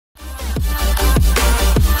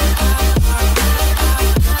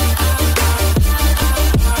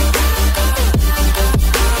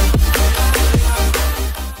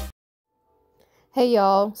Hey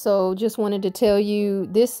y'all, so just wanted to tell you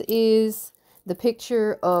this is the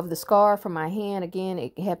picture of the scar from my hand. Again,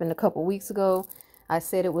 it happened a couple weeks ago. I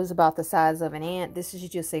said it was about the size of an ant. This is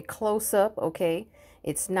just a close-up, okay?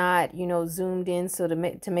 It's not, zoomed in, so to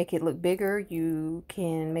make it look bigger, you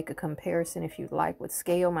can make a comparison if you'd like with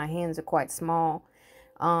scale. My hands are quite small.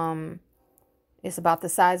 It's about the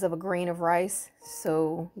size of a grain of rice.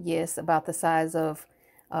 So yes, about the size of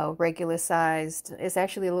regular sized. It's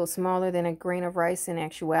actually a little smaller than a grain of rice in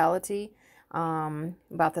actuality.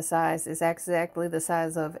 About the size, is exactly the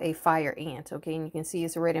size of a fire ant. Okay, and you can see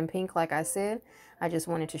it's red and pink like I said. I just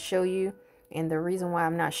wanted to show you. And the reason why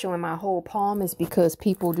I'm not showing my whole palm is because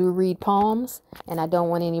people do read palms, and I don't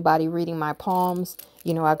want anybody reading my palms.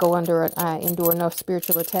 I endure enough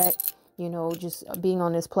spiritual attack, just being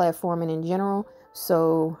on this platform and in general.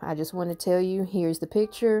 So I just want to tell you, here's the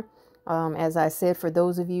picture. As I said, for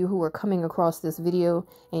those of you who are coming across this video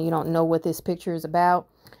and you don't know what this picture is about,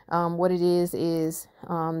 what it is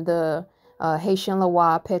the Haitian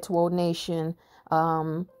LWA PETWO nation,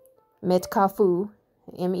 Met KAFOU,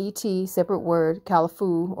 M-E-T, separate word,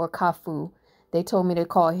 KAFOU or KAFOU. They told me to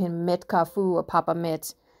call him Met KAFOU or Papa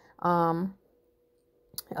Met.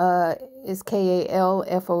 Is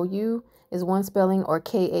K-A-L-F-O-U is one spelling, or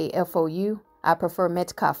K-A-F-O-U. I prefer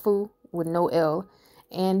Met KAFOU with no L.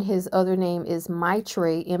 And his other name is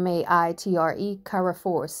Maitre, M-A-I-T-R-E,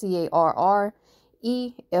 Carrefour, C-A-R-R-E-F-O-U-R.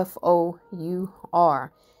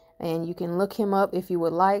 And you can look him up if you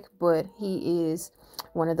would like, but he is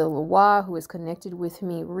one of the LWA who is connected with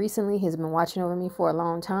me recently. He's been watching over me for a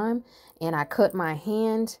long time, and I cut my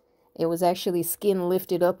hand. It was actually skin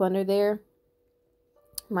lifted up under there.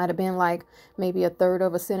 Might have been like maybe 1/3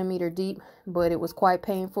 of a centimeter deep, but it was quite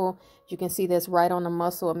painful. You can see that's right on the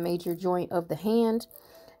muscle, a major joint of the hand,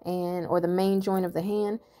 or the main joint of the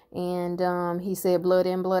hand. And he said blood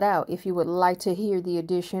in, blood out. If you would like to hear the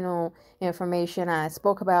additional information, I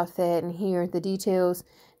spoke about that and hear the details,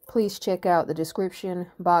 please check out the description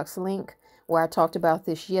box link where I talked about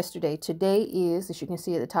this yesterday. Today is, as you can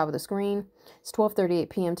see at the top of the screen, it's 12:38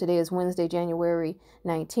 p.m. Today is Wednesday, January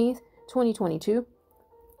 19th, 2022.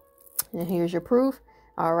 And here's your proof.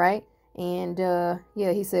 All right. And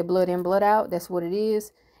yeah, he said blood in, blood out. That's what it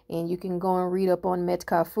is. And you can go and read up on Met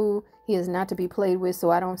KAFOU. He is not to be played with,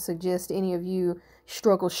 so I don't suggest any of you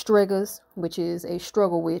struggle stregas, which is a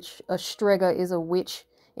struggle witch. A strega is a witch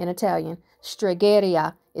in Italian.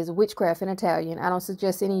 Stregeria is witchcraft in Italian. I don't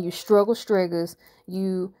suggest any of you struggle stregas,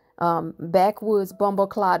 you backwoods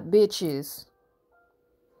bumbleclot bitches.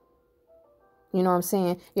 You know what I'm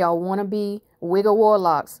saying? Y'all want to be wigger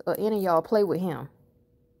warlocks, or any of y'all play with him.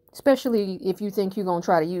 Especially if you think you're going to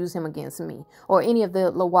try to use him against me, or any of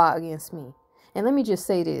the LWA against me. And let me just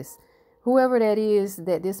say this. Whoever that is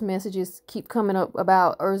that this messages keep coming up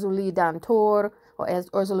about Ursuli Dantor, or as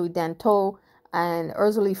Ursuli Danto, and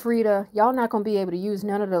Ursuli Frida, y'all not going to be able to use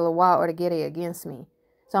none of the LWA or the Gede against me.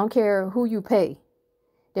 So I don't care who you pay.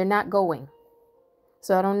 They're not going.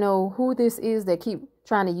 So I don't know who this is that keep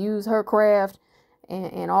trying to use her craft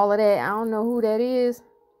and all of that. I don't know who that is,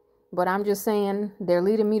 but I'm just saying they're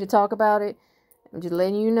leading me to talk about it. I'm just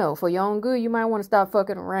letting you know, for your own good, you might want to stop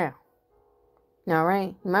fucking around. All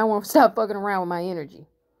right? You might want to stop fucking around with my energy.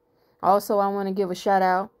 Also, I want to give a shout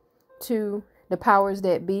out to the powers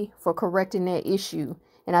that be for correcting that issue.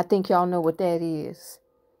 And I think y'all know what that is.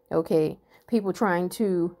 Okay? People trying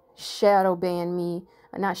to shadow ban me,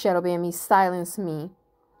 not shadow ban me, silence me,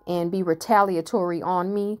 and be retaliatory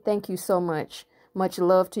on me. Thank you so much. Much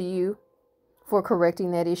love to you for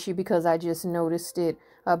correcting that issue, because I just noticed it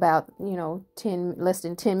about, less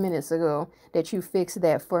than 10 minutes ago that you fixed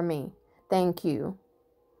that for me. Thank you.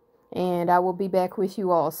 And I will be back with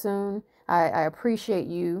you all soon. I appreciate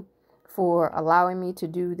you for allowing me to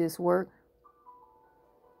do this work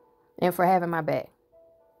and for having my back.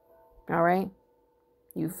 All right?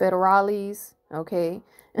 You federales, okay?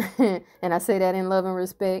 And I say that in love and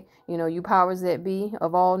respect. You powers that be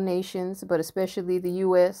of all nations, but especially the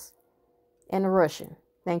U.S. and the Russian.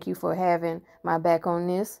 Thank you for having my back on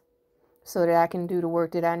this, so that I can do the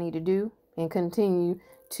work that I need to do and continue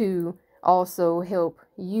to also help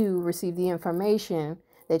you receive the information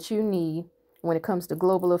that you need when it comes to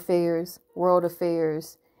global affairs, world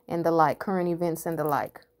affairs, and the like, current events and the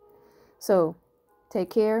like. So take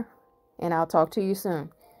care, and I'll talk to you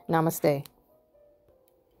soon. Namaste.